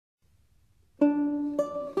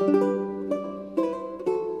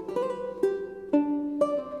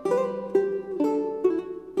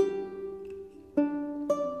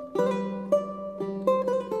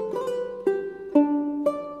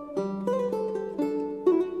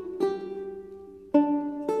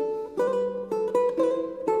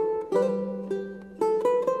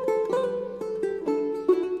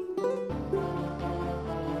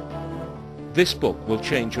This book will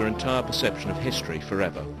change your entire perception of history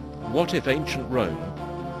forever. What if ancient Rome,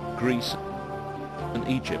 Greece and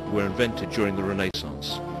Egypt were invented during the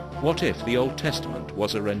Renaissance? What if the Old Testament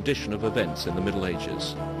was a rendition of events in the Middle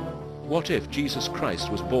Ages? What if Jesus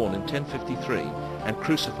Christ was born in 1053 and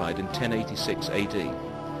crucified in 1086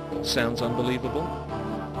 AD? Sounds unbelievable?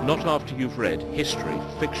 Not after you've read History,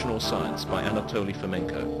 Fictional Science by Anatoly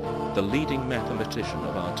Fomenko, the leading mathematician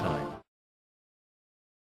of our time.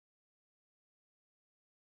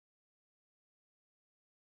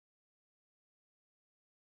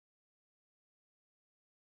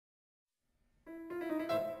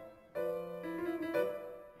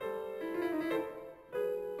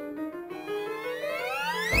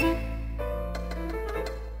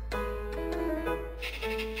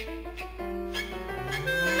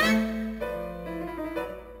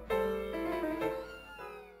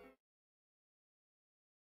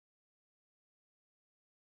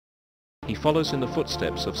 He follows in the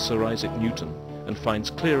footsteps of Sir Isaac Newton and finds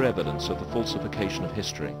clear evidence of the falsification of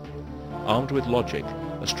history. Armed with logic,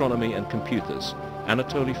 astronomy and computers,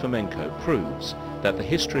 Anatoly Fomenko proves that the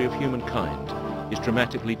history of humankind is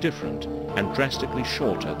dramatically different and drastically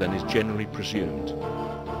shorter than is generally presumed.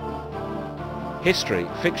 History,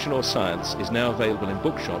 Fictional Science is now available in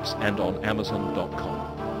bookshops and on Amazon.com.